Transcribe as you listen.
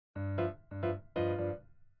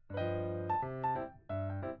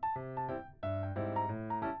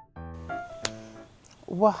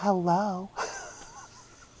Well, hello.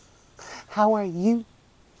 How are you?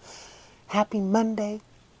 Happy Monday.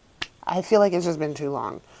 I feel like it's just been too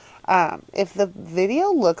long. If the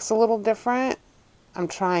video looks a little different, I'm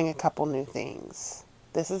trying a couple new things.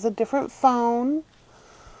 This is a different phone.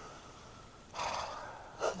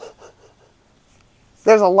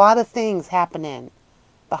 There's a lot of things happening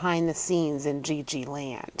behind the scenes in Gigi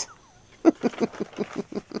land.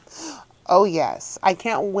 Oh yes, I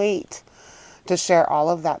can't wait to share all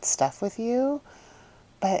of that stuff with you,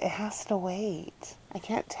 but it has to wait. I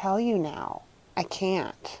can't tell you now. I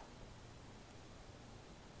can't.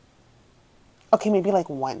 Okay, maybe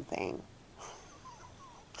like one thing.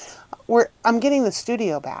 I'm getting the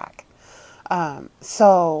studio back.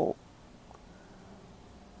 So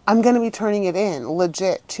I'm going to be turning it in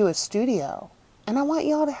legit to a studio. And I want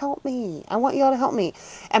y'all to help me.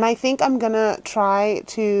 And I think I'm going to try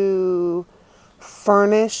to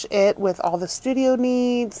furnish it with all the studio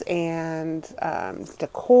needs and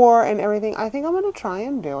decor and everything. I think I'm going to try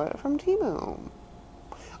and do it from Temu.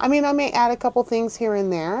 I mean, I may add a couple things here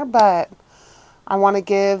and there, but I want to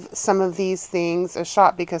give some of these things a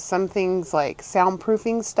shot because some things like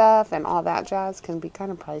soundproofing stuff and all that jazz can be kind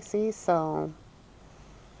of pricey. So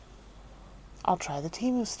I'll try the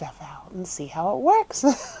Temu stuff out and see how it works.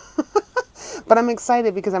 But I'm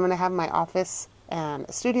excited because I'm going to have my office and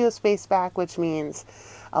studio space back, which means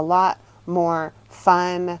a lot more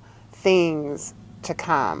fun things to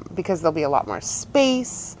come because there'll be a lot more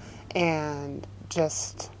space and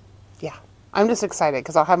just, yeah. I'm just excited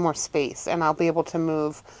because I'll have more space and I'll be able to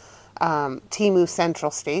move Temu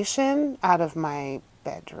Central Station out of my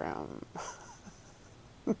bedroom.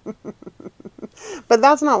 But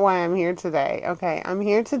that's not why I'm here today, okay? I'm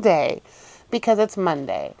here today because it's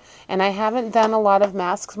Monday. And I haven't done a lot of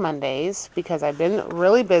Masks Mondays because I've been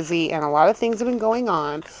really busy and a lot of things have been going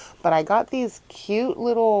on. But I got these cute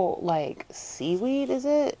little, like, seaweed, is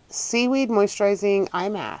it? Seaweed moisturizing eye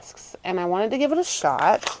masks. And I wanted to give it a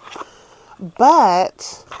shot.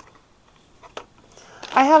 But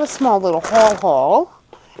I have a small little haul.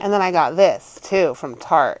 And then I got this, too, from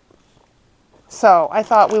Tarte. So I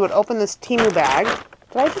thought we would open this Temu bag.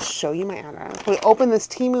 Did I just show you my address? We open this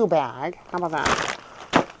Temu bag. How about that?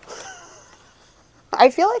 I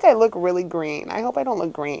feel like I look really green. I hope I don't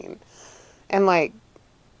look green. And like,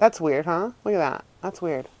 that's weird, huh? Look at that. That's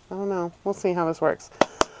weird. I don't know. We'll see how this works.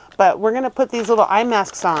 But we're going to put these little eye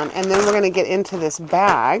masks on and then we're going to get into this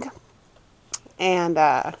bag and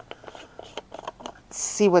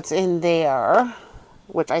see what's in there,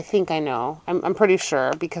 which I think I know. I'm pretty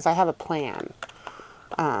sure because I have a plan.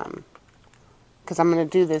 Because I'm going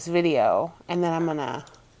to do this video and then I'm going to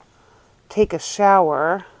take a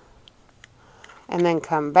shower and then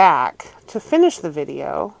come back to finish the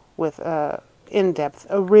video with a in-depth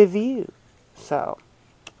review. So,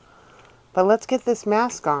 but let's get this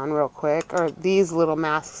mask on real quick, or these little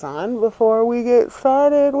masks on before we get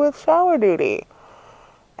started with shower duty.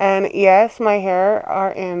 And yes, my hair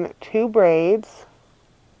are in 2 braids.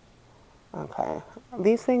 Okay,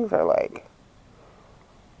 these things are like,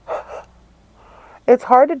 it's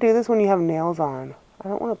hard to do this when you have nails on. I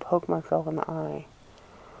don't want to poke myself in the eye.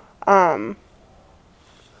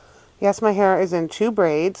 Yes, my hair is in 2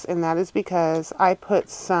 braids, and that is because I put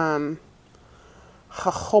some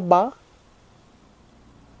jojoba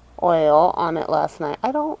oil on it last night.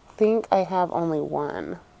 I don't think I have only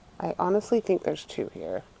one. I honestly think there's 2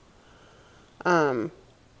 here. I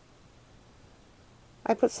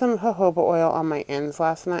put some jojoba oil on my ends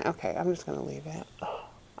last night. Okay, I'm just going to leave it.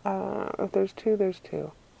 If there's 2, there's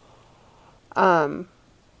 2. But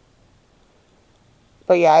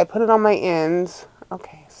yeah, I put it on my ends.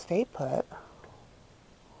 Okay, stay put.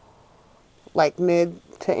 Like mid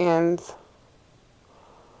to ends.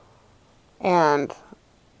 And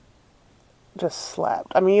just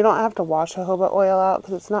slept. I mean, you don't have to wash jojoba oil out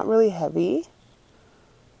because it's not really heavy.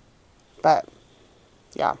 But,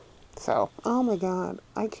 yeah. So, oh my god.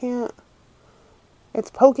 I can't. It's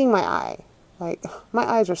poking my eye. Like, my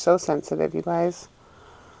eyes are so sensitive, you guys.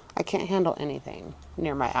 I can't handle anything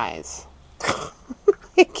near my eyes.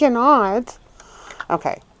 I cannot.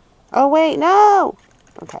 Okay. Oh, wait, no!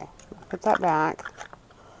 Okay. Put that back.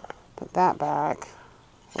 Put that back.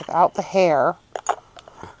 Without the hair.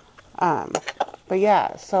 But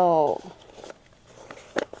yeah, so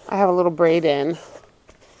I have a little braid in.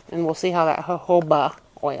 And we'll see how that jojoba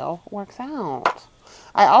oil works out.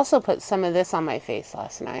 I also put some of this on my face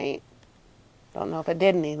last night. Don't know if it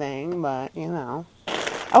did anything, but, you know.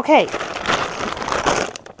 Okay.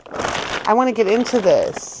 I want to get into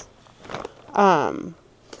this.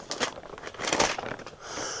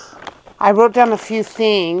 I wrote down a few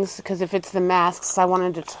things because if it's the masks, I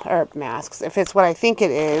wanted to, or masks, if it's what I think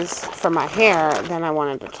it is for my hair, then I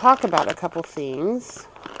wanted to talk about a couple things.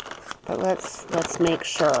 But let's make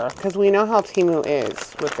sure, because we know how Temu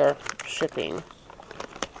is with their shipping.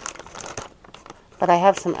 But I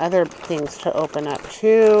have some other things to open up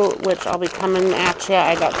too, which I'll be coming at you.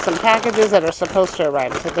 I got some packages that are supposed to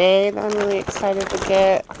arrive today that I'm really excited to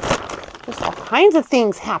get. There's all kinds of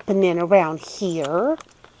things happening around here.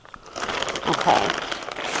 Okay.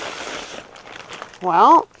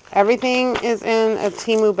 Well, everything is in a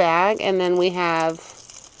Temu bag, and then we have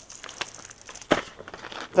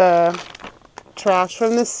the trash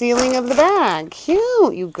from the ceiling of the bag.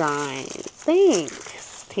 Cute, you guys.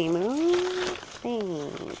 Thanks, Temu.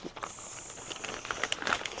 Thanks.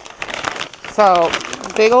 So,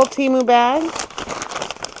 big old Temu bag.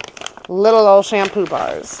 Little old shampoo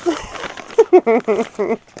bars. Oh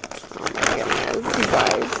my goodness, you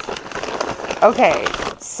guys. Okay,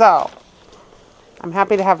 so I'm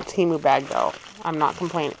happy to have a Temu bag though. I'm not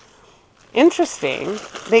complaining. Interesting.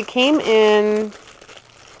 They came in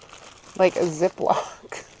like a Ziploc.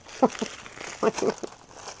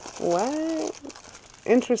 What?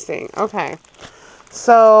 Interesting. Okay.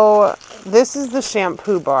 So this is the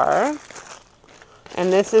shampoo bar.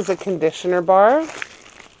 And this is a conditioner bar.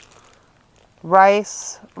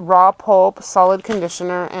 Rice, raw pulp, solid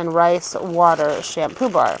conditioner, and rice water shampoo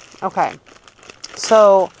bar. Okay.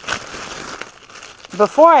 So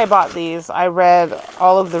before I bought these, I read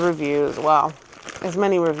all of the reviews. Well, as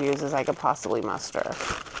many reviews as I could possibly muster.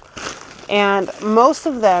 And most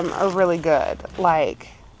of them are really good. Like,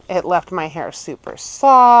 it left my hair super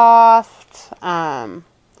soft. Let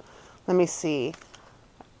me see.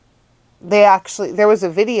 There was a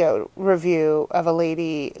video review of a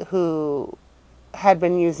lady who had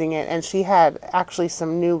been using it, and she had actually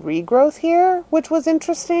some new regrowth here, which was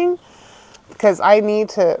interesting because I need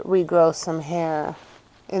to regrow some hair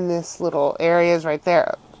in this little areas right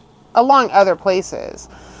there, along other places.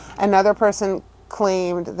 Another person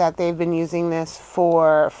claimed that they've been using this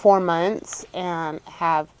for 4 months and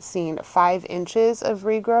have seen 5 inches of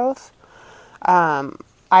regrowth.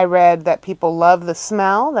 I read that people love the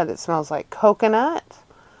smell, that it smells like coconut,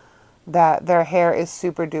 that their hair is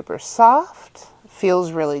super duper soft,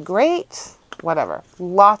 feels really great, whatever.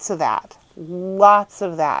 Lots of that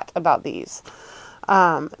about these.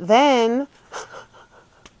 Then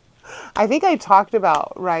I think I talked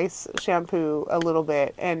about rice shampoo a little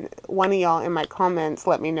bit, and one of y'all in my comments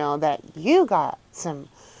let me know that you got some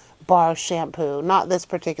bar shampoo, not this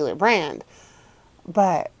particular brand,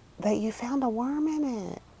 but that you found a worm in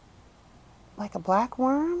it, like a black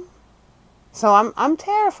worm. So I'm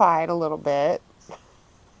terrified a little bit.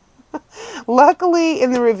 Luckily,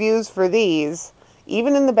 in the reviews for these,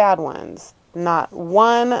 even in the bad ones, not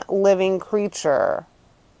one living creature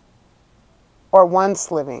or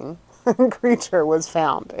once living creature was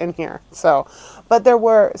found in here. So, but there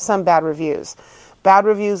were some bad reviews. Bad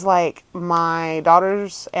reviews like my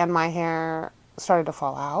daughter's and my hair started to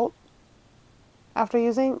fall out after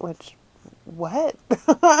using, which, what?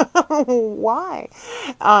 Why?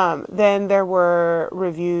 Then there were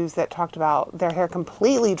reviews that talked about their hair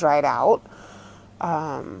completely dried out,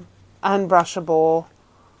 unbrushable.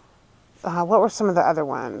 What were some of the other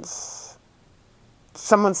ones?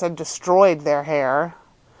 Someone said destroyed their hair.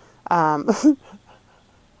 There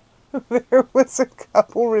was a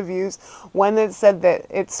couple reviews. One that said that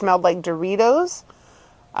it smelled like Doritos.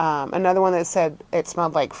 Another one that said it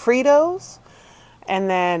smelled like Fritos. And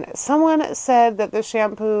then someone said that the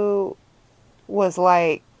shampoo was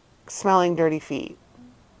like smelling dirty feet.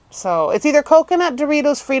 So it's either coconut,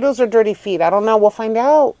 Doritos, Fritos, or dirty feet. I don't know. We'll find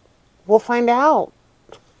out. We'll find out.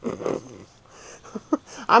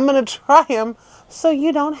 I'm going to try them so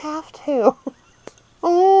you don't have to.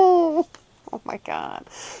 Oh my God.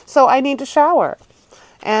 So I need to shower.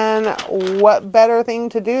 And what better thing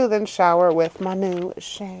to do than shower with my new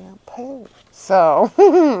shampoo? So,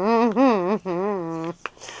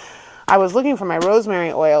 I was looking for my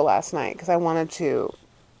rosemary oil last night because I wanted to,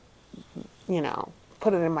 you know,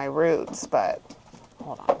 put it in my roots, but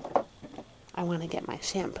hold on. I want to get my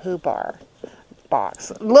shampoo bar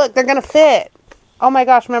box. Look, they're going to fit. Oh my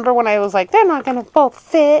gosh, remember when I was like, they're not going to both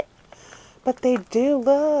fit? But they do,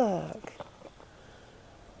 look.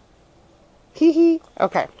 Hee hee.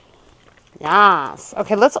 Okay. Yes.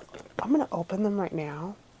 Okay, I'm going to open them right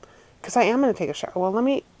now. Because I am going to take a shower. Well, let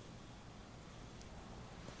me...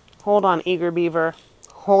 Hold on, Eager Beaver.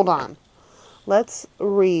 Hold on. Let's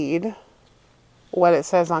read what it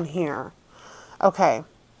says on here. Okay.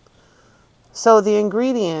 So the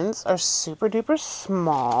ingredients are super duper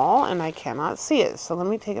small and I cannot see it. So let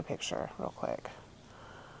me take a picture real quick.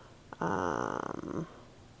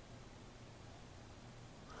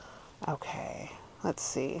 Okay, let's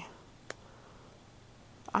see.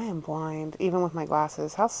 I am blind, even with my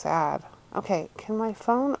glasses. How sad. Okay, can my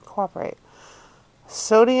phone cooperate?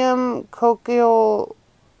 Sodium cocoyl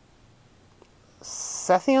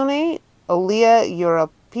cethionate, olea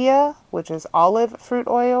europea, which is olive fruit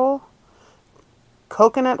oil,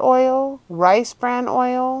 coconut oil, rice bran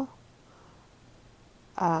oil,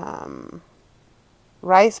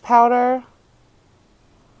 rice powder,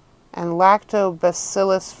 and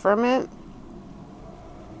lactobacillus ferment.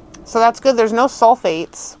 So that's good. There's no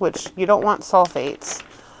sulfates, which you don't want sulfates.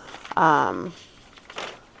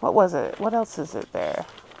 What was it? What else is it there?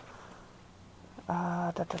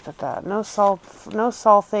 No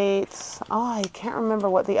sulfates. Oh, I can't remember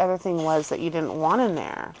what the other thing was that you didn't want in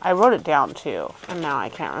there. I wrote it down too, and now I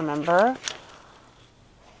can't remember.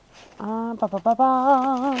 Ba ba ba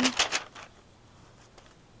ba.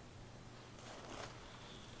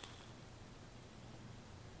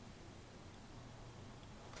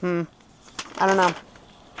 I don't know.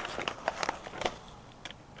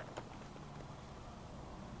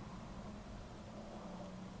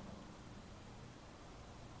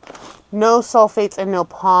 No sulfates and no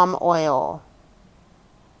palm oil.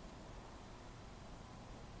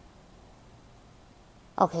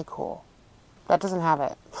 Okay, cool. That doesn't have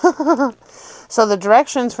it. So the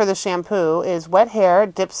directions for the shampoo is wet hair,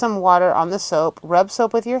 dip some water on the soap, rub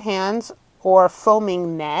soap with your hands or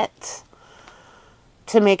foaming net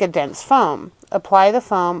to make a dense foam. Apply the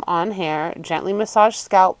foam on hair, gently massage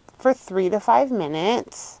scalp for 3 to 5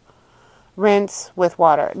 minutes. Rinse with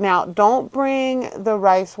water. Now, don't bring the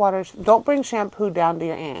rice water, don't bring shampoo down to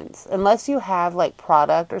your ends. Unless you have like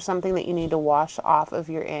product or something that you need to wash off of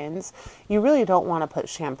your ends, you really don't want to put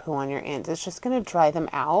shampoo on your ends. It's just going to dry them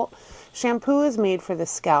out. Shampoo is made for the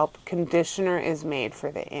scalp. Conditioner is made for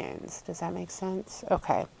the ends. Does that make sense?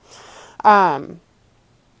 Okay.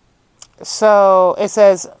 So it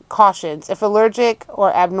says cautions. If allergic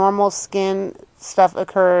or abnormal skin stuff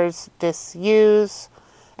occurs, disuse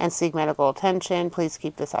and seek medical attention. Please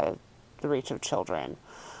keep this out of the reach of children.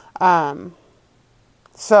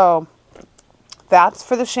 So that's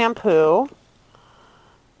for the shampoo.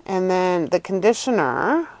 And then the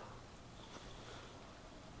conditioner.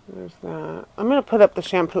 There's that. I'm going to put up the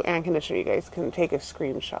shampoo and conditioner. You guys can take a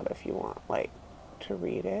screenshot if you want, like, to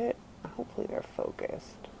read it. Hopefully they're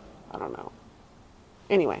focused. I don't know.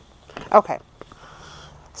 Anyway. Okay.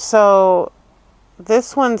 So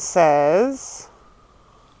this one says...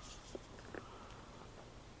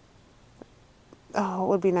 Oh, it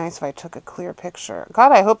would be nice if I took a clear picture.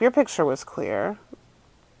 God, I hope your picture was clear.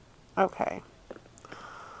 Okay.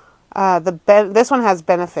 This one has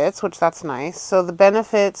benefits, which that's nice. So the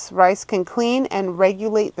benefits, rice can clean and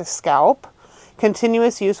regulate the scalp.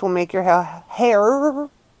 Continuous use will make your hair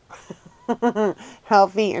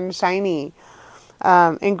healthy and shiny.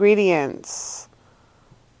 Ingredients.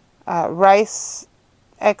 Rice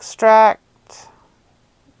extract.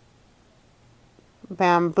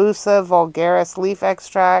 Bambusa vulgaris leaf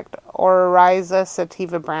extract, Oryza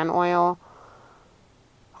sativa bran oil,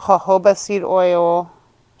 jojoba seed oil,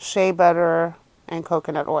 shea butter, and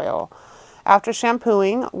coconut oil. After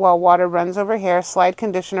shampooing, while water runs over hair, slide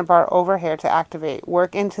conditioner bar over hair to activate.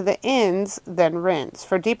 Work into the ends, then rinse.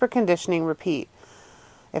 For deeper conditioning, repeat.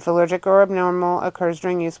 If allergic or abnormal occurs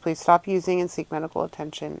during use, please stop using and seek medical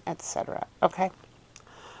attention, etc. Okay?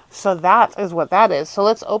 So that is what that is. So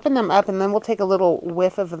let's open them up and then we'll take a little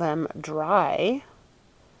whiff of them dry.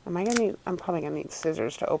 I'm probably gonna need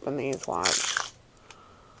scissors to open these. Watch.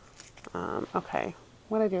 Okay.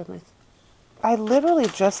 What did I do with my... I literally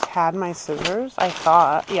just had my scissors. I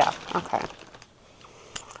thought. Yeah. Okay.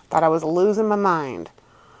 Thought I was losing my mind.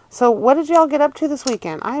 So what did y'all get up to this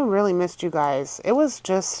weekend? I really missed you guys. It was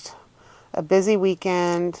just a busy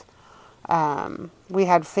weekend. We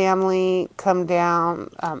had family come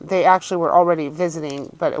down. They actually were already visiting,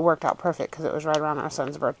 but it worked out perfect because it was right around our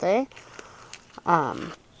son's birthday.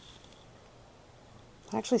 It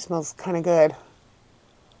actually smells kind of good.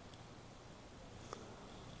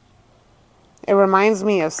 It reminds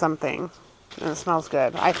me of something, and it smells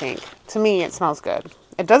good, I think. To me, it smells good.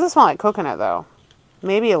 It doesn't smell like coconut, though.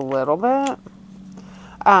 Maybe a little bit.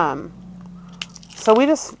 So we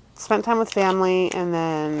just spent time with family, and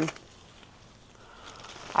then...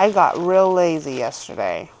 I got real lazy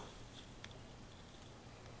yesterday.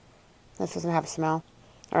 This doesn't have a smell.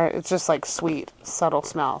 Or it's just like sweet, subtle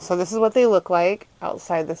smell. So this is what they look like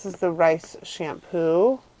outside. This is the rice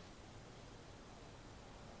shampoo.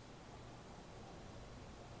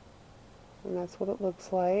 and that's what it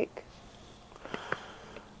looks like.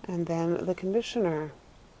 And then the conditioner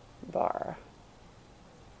bar.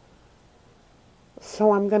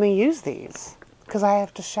 So I'm going to use these because I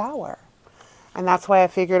have to shower. And that's why I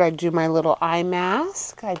figured I'd do my little eye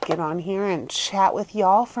mask. I'd get on here and chat with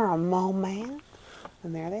y'all for a moment.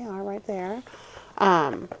 And there they are right there.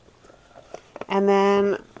 And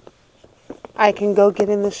then I can go get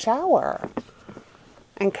in the shower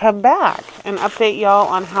and come back and update y'all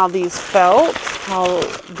on how these felt, how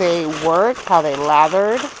they worked, how they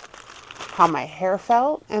lathered, how my hair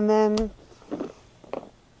felt. And then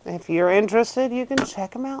if you're interested, you can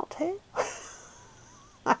check them out too.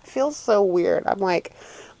 I feel so weird. I'm like,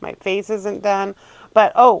 my face isn't done.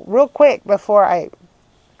 But, oh, real quick before I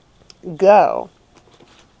go,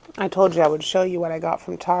 I told you I would show you what I got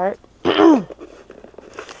from Tarte.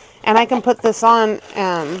 And I can put this on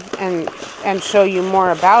and show you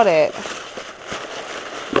more about it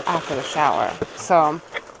after the shower. So,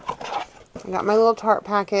 I got my little Tarte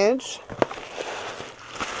package.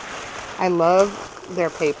 I love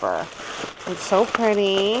their paper. It's so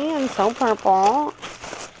pretty and so purple.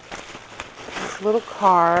 This little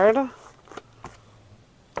card. Look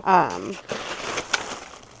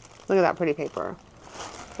at that pretty paper.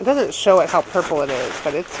 It doesn't show it how purple it is,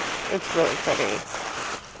 but it's really pretty.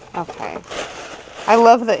 Okay. I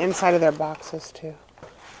love the inside of their boxes too.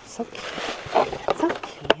 So cute. So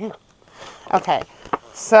cute. Okay.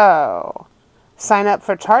 So, sign up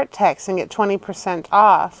for Tarte Text and get 20%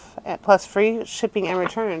 off plus free shipping and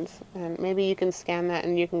returns. And maybe you can scan that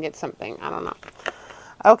and you can get something. I don't know.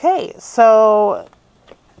 Okay. So,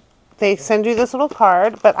 they send you this little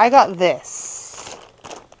card, but I got this.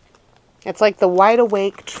 It's like the Wide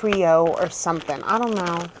Awake Trio or something. I don't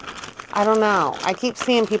know. I keep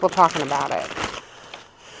seeing people talking about it.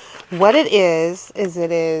 What it is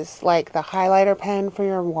it is like the highlighter pen for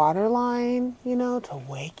your waterline, you know, to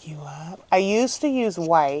wake you up. I used to use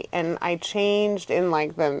white, and I changed in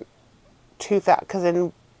like the 2000, because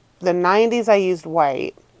in the 90s I used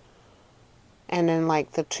white, and in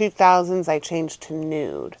like the 2000s I changed to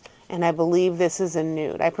nude. And I believe this is a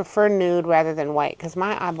nude. I prefer nude rather than white, because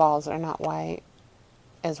my eyeballs are not white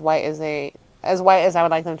as white as I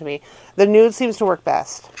would like them to be. The nude seems to work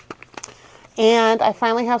best. And I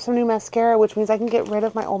finally have some new mascara, which means I can get rid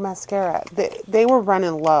of my old mascara. They were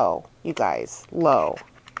running low, you guys. Low.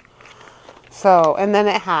 So, and then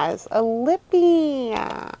it has a lippy.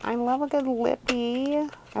 I love a good lippy.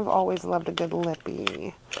 I've always loved a good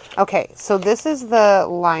lippy. Okay, so this is the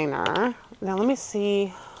liner. Now let me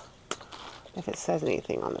see if it says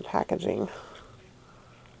anything on the packaging.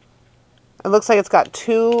 It looks like it's got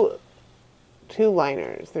two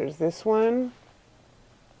liners. There's this one.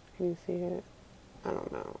 Can you see it? I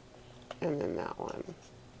don't know. And then that one.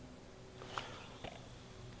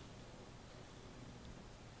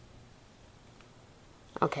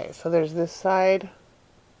 Okay, so there's this side.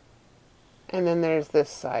 And then there's this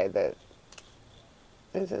side that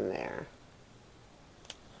is in there.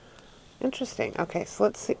 Interesting. Okay, so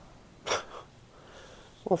let's see.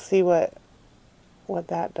 We'll see what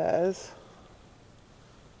that does.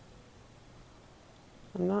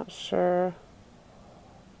 I'm not sure.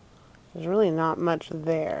 There's really not much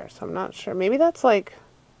there, so I'm not sure. Maybe that's like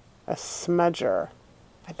a smudger.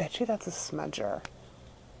 I bet you that's a smudger.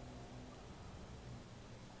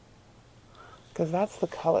 Because that's the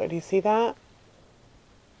color. Do you see that?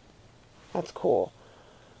 That's cool.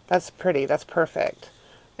 That's pretty. That's perfect.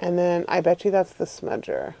 And then I bet you that's the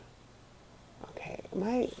smudger. Okay,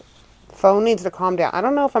 my phone needs to calm down. I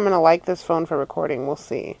don't know if I'm going to like this phone for recording. We'll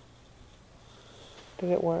see.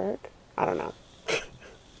 Did it work? I don't know.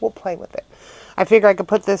 We'll play with it. I figure I could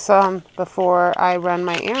put this on before I run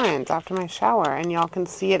my errands after my shower, and y'all can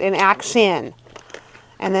see it in action.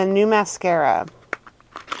 And then new mascara,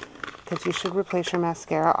 because you should replace your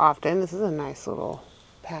mascara often. This is a nice little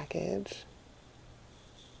package.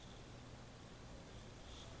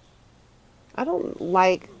 I don't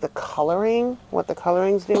like the coloring, what the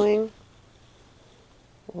coloring's doing.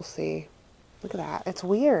 We'll see. Look at that. It's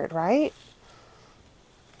weird, right?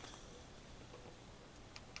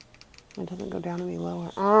 It doesn't go down any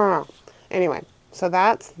lower. Ah. Anyway, so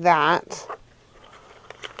that's that.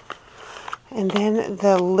 And then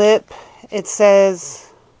the lip, it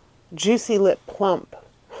says Juicy Lip Plump.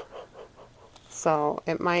 So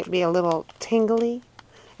it might be a little tingly.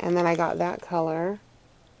 And then I got that color.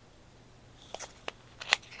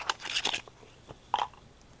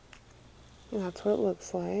 And that's what it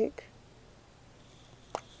looks like.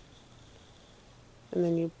 And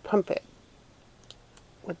then you pump it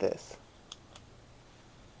with this.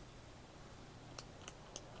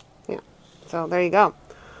 Yeah. So there you go.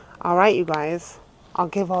 All right, you guys. I'll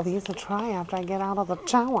give all these a try after I get out of the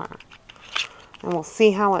shower. And we'll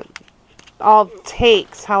see how it all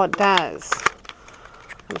takes, how it does.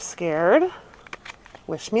 I'm scared.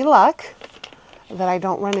 Wish me luck that I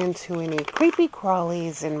don't run into any creepy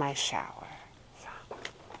crawlies in my shower.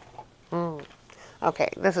 Okay,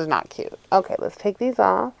 this is not cute. Okay, let's take these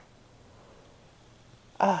off.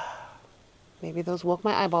 Maybe those woke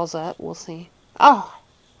my eyeballs up. We'll see. Oh,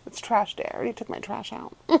 it's trash day. I already took my trash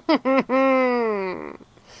out. How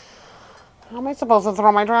am I supposed to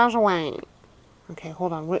throw my trash away? Okay,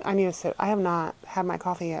 hold on. I need to sit. I have not had my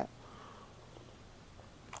coffee yet.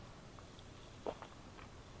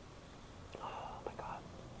 Oh my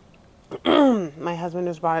God. My husband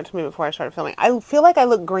just brought it to me before I started filming. I feel like I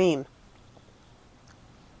look green.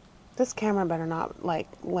 This camera better not, like,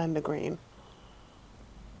 lend a green.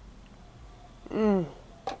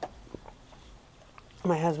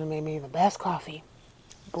 My husband made me the best coffee.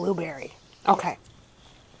 Blueberry. Okay.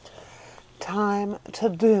 Time to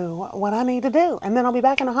do what I need to do. And then I'll be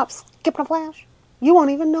back in a hop, skip, and a flash. You won't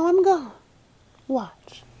even know I'm gone.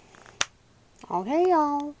 Watch. Okay,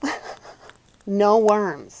 y'all. No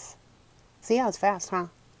worms. See, I was fast, huh?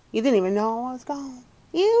 You didn't even know I was gone.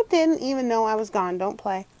 You didn't even know I was gone. Don't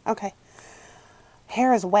play. Okay.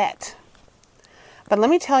 Hair is wet. But let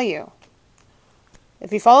me tell you,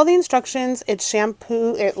 if you follow the instructions, it's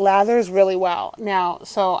shampoo, it lathers really well. Now,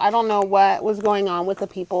 so I don't know what was going on with the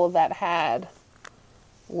people that had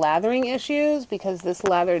lathering issues, because this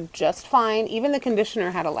lathered just fine. Even the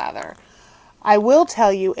conditioner had a lather. I will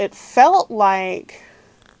tell you, it felt like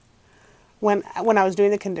when I was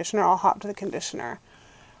doing the conditioner, I'll hop to the conditioner.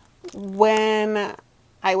 When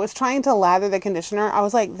I was trying to lather the conditioner, I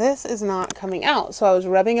was like, this is not coming out. So I was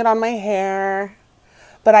rubbing it on my hair,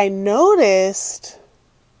 but I noticed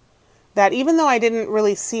that even though I didn't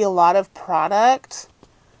really see a lot of product,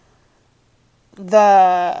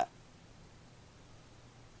 the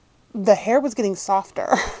hair was getting softer.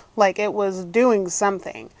 Like it was doing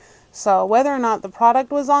something. So whether or not the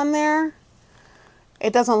product was on there,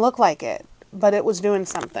 it doesn't look like it, but it was doing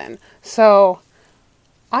something. So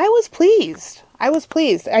I was pleased. I was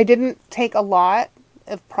pleased. I didn't take a lot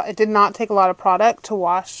of, it did not take a lot of product to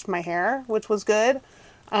wash my hair, which was good.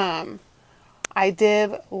 I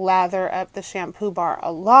did lather up the shampoo bar a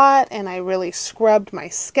lot, and I really scrubbed my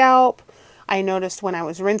scalp. I noticed when I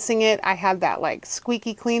was rinsing it, I had that like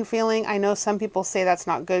squeaky clean feeling. I know some people say that's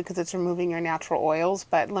not good because it's removing your natural oils,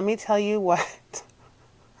 but let me tell you what.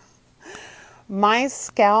 My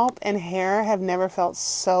scalp and hair have never felt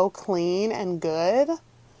so clean and good.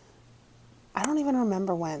 I don't even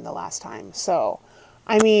remember when the last time. So,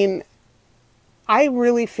 I mean, I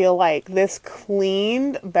really feel like this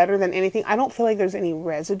cleaned better than anything. I don't feel like there's any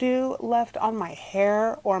residue left on my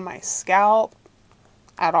hair or my scalp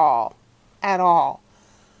at all. At all.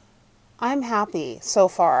 I'm happy so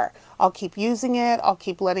far. I'll keep using it. I'll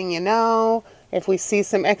keep letting you know. If we see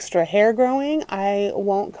some extra hair growing, I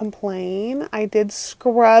won't complain. I did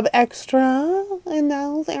scrub extra in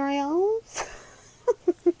those areas.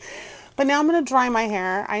 But now I'm going to dry my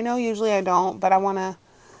hair. I know usually I don't, but I want to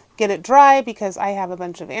get it dry because I have a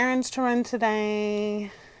bunch of errands to run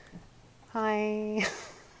today. Hi.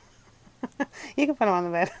 You can put them on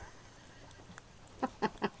the bed.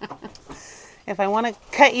 If I want to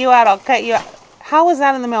cut you out, I'll cut you out. How was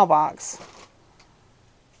that in the mailbox?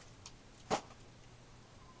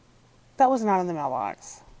 That was not in the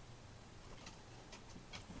mailbox.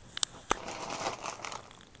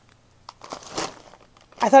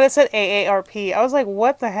 I thought it said AARP. I was like,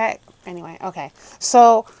 what the heck? Anyway, okay.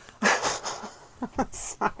 So,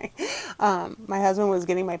 sorry. My husband was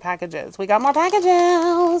getting my packages. We got more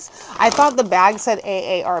packages. I thought the bag said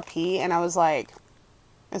AARP, and I was like,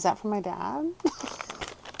 is that from my dad?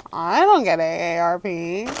 I don't get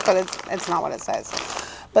AARP, but it's not what it says.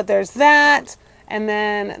 But there's that, and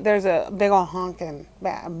then there's a big old honking,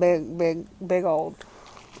 big old.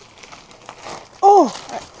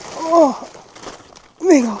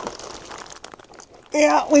 Big old.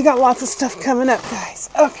 Yeah, we got lots of stuff coming up, guys.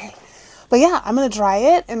 Okay. But yeah, I'm going to dry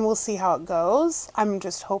it and we'll see how it goes. I'm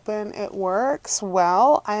just hoping it works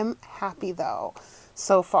well. I'm happy though,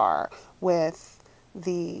 so far, with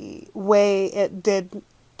the way it did.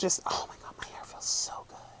 Just, oh my God, my hair feels so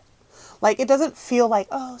good. Like, it doesn't feel like,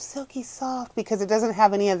 oh, silky soft, because it doesn't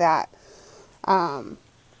have any of that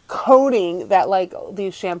coating that like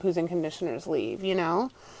these shampoos and conditioners leave, you know?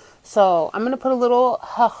 So I'm going to put a little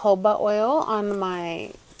jojoba oil on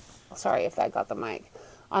my, sorry if that got the mic,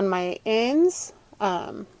 on my ends.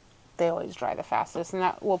 They always dry the fastest, and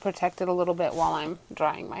that will protect it a little bit while I'm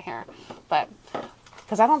drying my hair. But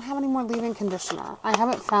because I don't have any more leave-in conditioner. I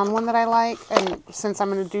haven't found one that I like, and since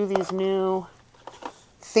I'm going to do these new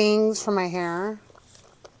things for my hair,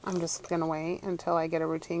 I'm just going to wait until I get a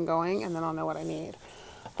routine going, and then I'll know what I need.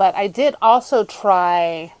 But I did also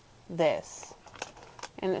try this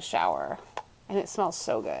in the shower, and it smells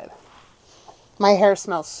so good. My hair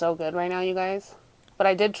smells so good right now, you guys. But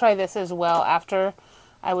I did try this as well after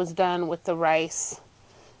I was done with the rice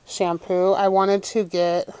shampoo. I wanted to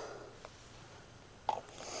get...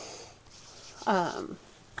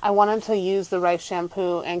 I wanted to use the rice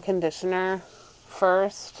shampoo and conditioner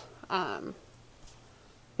first,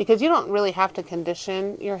 because you don't really have to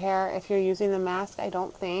condition your hair if you're using the mask, I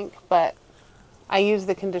don't think, but I used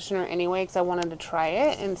the conditioner anyway because I wanted to try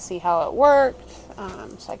it and see how it worked,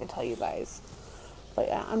 so I could tell you guys. But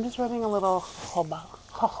yeah, I'm just rubbing a little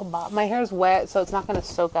jojoba. My hair's wet, so it's not going to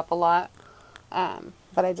soak up a lot.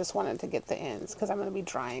 But I just wanted to get the ends because I'm going to be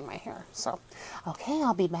drying my hair. So, okay,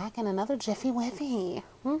 I'll be back in another Jiffy Wiffy.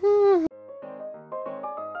 Look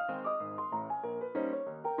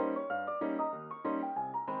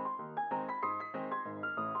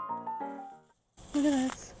at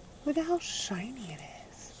this. Look at how shiny it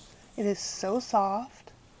is. It is so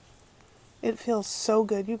soft. It feels so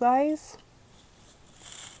good, you guys.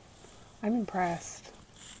 I'm impressed.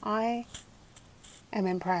 I am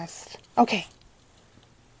impressed. Okay.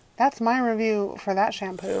 That's my review for that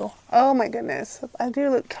shampoo. Oh my goodness. I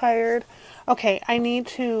do look tired. Okay, I need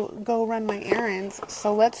to go run my errands.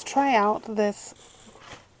 So let's try out this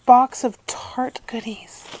box of Tarte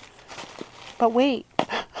goodies. But wait,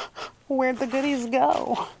 where'd the goodies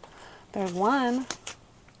go? There's one.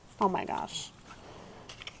 Oh my gosh.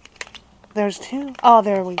 There's two. Oh,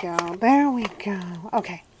 there we go. There we go.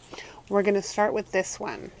 Okay, we're going to start with this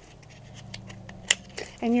one.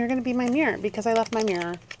 And you're going to be my mirror because I left my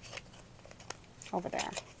mirror over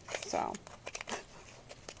there. So,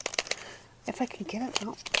 if I can get it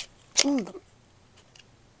out. Ooh,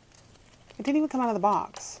 it didn't even come out of the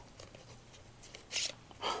box.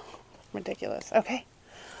 Ridiculous. Okay,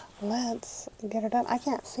 let's get her done. I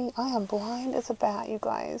can't see. I am blind as a bat, you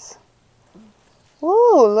guys.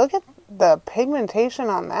 Ooh, look at the pigmentation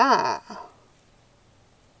on that.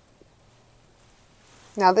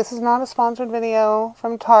 Now, this is not a sponsored video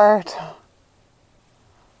from Tarte.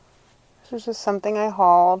 This is just something I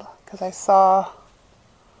hauled because I saw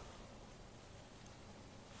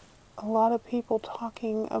a lot of people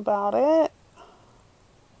talking about it.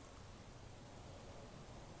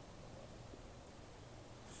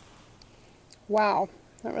 Wow,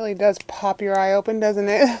 that really does pop your eye open, doesn't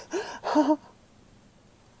it? Go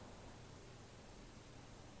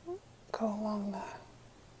along the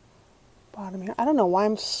bottom here. I don't know why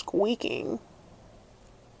I'm squeaking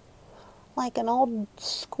like an old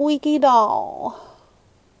squeaky doll.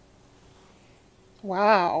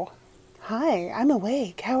 Wow. Hi, I'm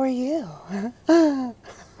awake. How are you? I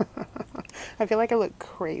feel like I look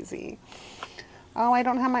crazy. Oh, I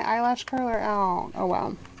don't have my eyelash curler out. Oh,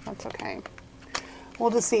 well. That's okay. We'll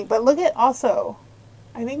just see. But look at also,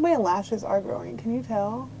 I think my lashes are growing. Can you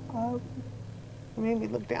tell? Maybe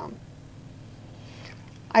look down.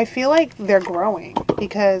 I feel like they're growing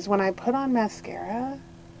because when I put on mascara,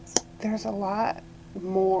 there's a lot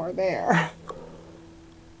more there.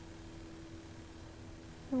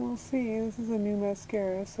 And we'll see. This is a new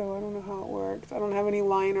mascara, so I don't know how it works. I don't have any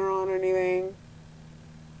liner on or anything.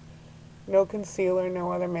 No concealer,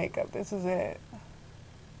 no other makeup. This is it.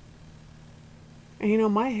 And you know,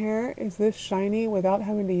 my hair is this shiny without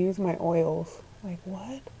having to use my oils. Like,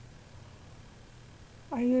 what?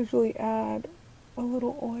 I usually add a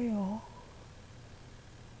little oil.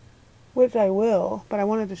 Which I will, but I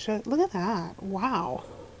wanted to show, look at that, wow.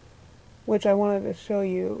 Which I wanted to show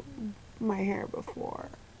you my hair before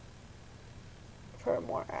for a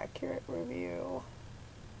more accurate review.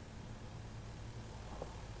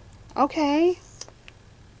 Okay,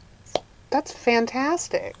 that's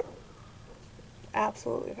fantastic.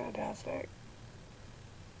 Absolutely fantastic.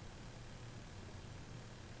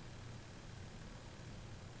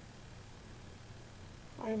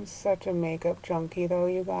 I'm such a makeup junkie though,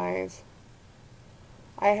 you guys.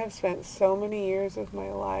 I have spent so many years of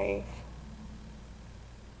my life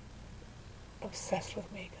obsessed with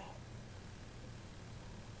makeup.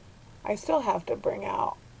 I still have to bring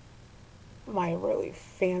out my really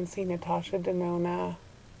fancy Natasha Denona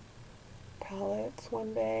palettes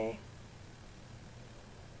one day.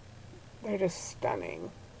 They're just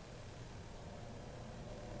stunning.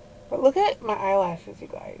 But look at my eyelashes, you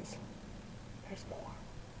guys. There's more.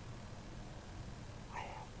 I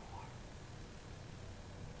have more.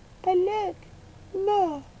 But look.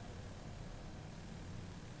 Look.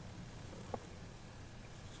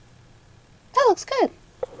 looks good.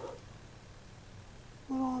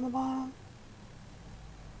 A little on the bottom.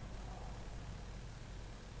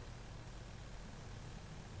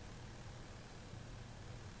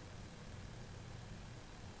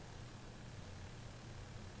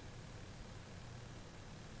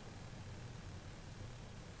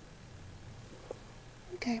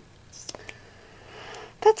 Okay.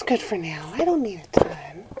 That's good for now. I don't need a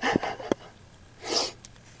ton.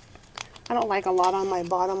 I don't like a lot on my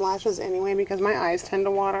bottom lashes anyway because my eyes tend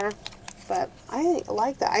to water. But I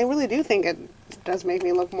like that. I really do think it does make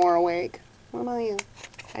me look more awake. What about you?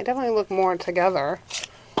 I definitely look more together.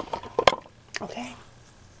 Okay.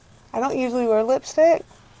 I don't usually wear lipstick.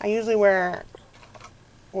 I usually wear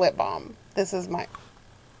lip balm. This is my...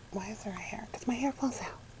 Why is there a hair? Because my hair falls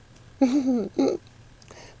out.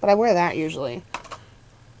 But I wear that usually.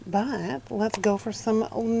 But let's go for some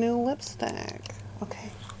new lipstick. Okay.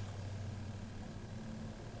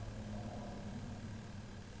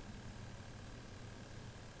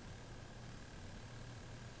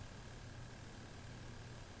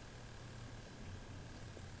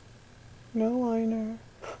 No liner.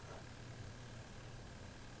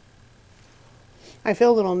 I feel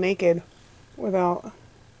a little naked without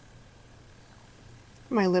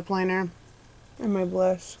my lip liner and my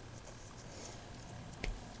blush.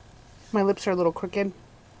 My lips are a little crooked.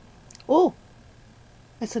 Oh,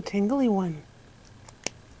 it's a tingly one.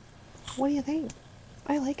 What do you think?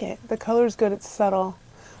 I like it. The color's good. It's subtle.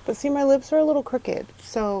 But see, my lips are a little crooked.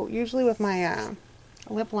 So usually with my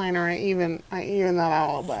lip liner, I even that out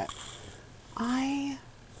a little bit. I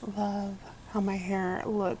love how my hair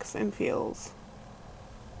looks and feels,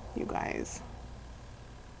 you guys.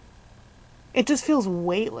 It just feels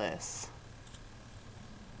weightless.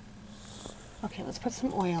 Okay, let's put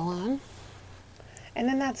some oil on. And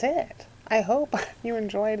then that's it. I hope you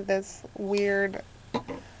enjoyed this weird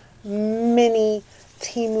mini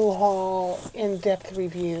Temu haul in-depth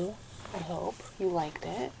review. I hope you liked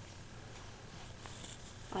it.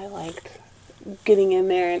 I liked getting in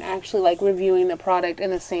there and actually like reviewing the product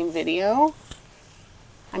in the same video.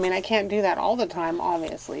 I mean, I can't do that all the time,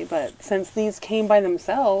 obviously, but since these came by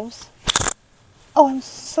themselves... Oh, I'm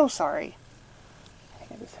so sorry. I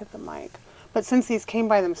think I just hit the mic. But since these came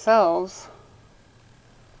by themselves,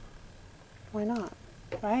 why not,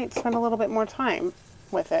 right? Spend a little bit more time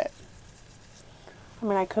with it. I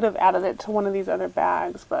mean, I could have added it to one of these other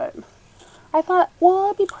bags, but I thought, well,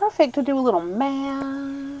 it'd be perfect to do a little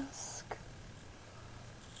mask.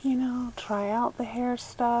 You know, try out the hair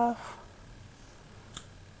stuff.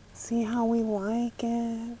 See how we like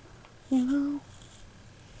it, you know?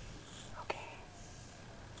 Okay.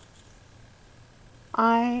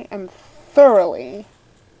 I am thoroughly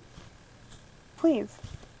pleased.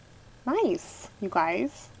 Nice, you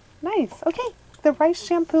guys. Nice. Okay. The rice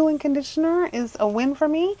shampoo and conditioner is a win for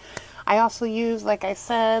me. I also use, like I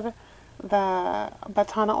said, the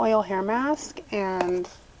Batana oil hair mask, and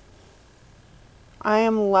I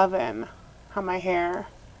am loving how my hair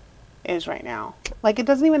is right now. Like, it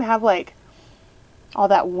doesn't even have like all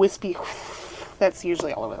that wispy that's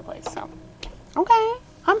usually all over the place. So okay,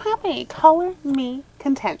 I'm happy. Color me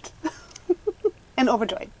content. And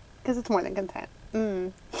overjoyed, because it's more than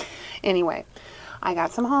content. Anyway, I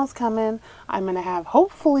got some hauls coming. I'm gonna have,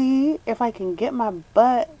 hopefully, if I can get my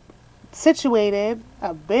butt situated,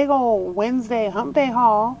 a big old Wednesday hump day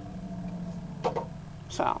haul.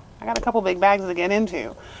 So I got a couple big bags to get into.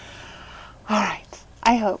 All right.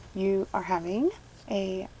 I hope you are having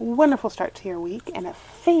a wonderful start to your week and a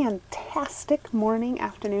fantastic morning,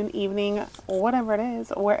 afternoon, evening, whatever it is,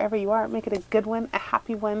 wherever you are. Make it a good one, a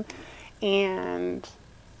happy one, and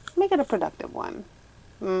make it a productive one.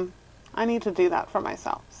 I need to do that for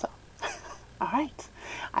myself. So, all right.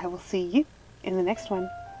 I will see you in the next one.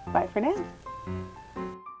 Bye for now.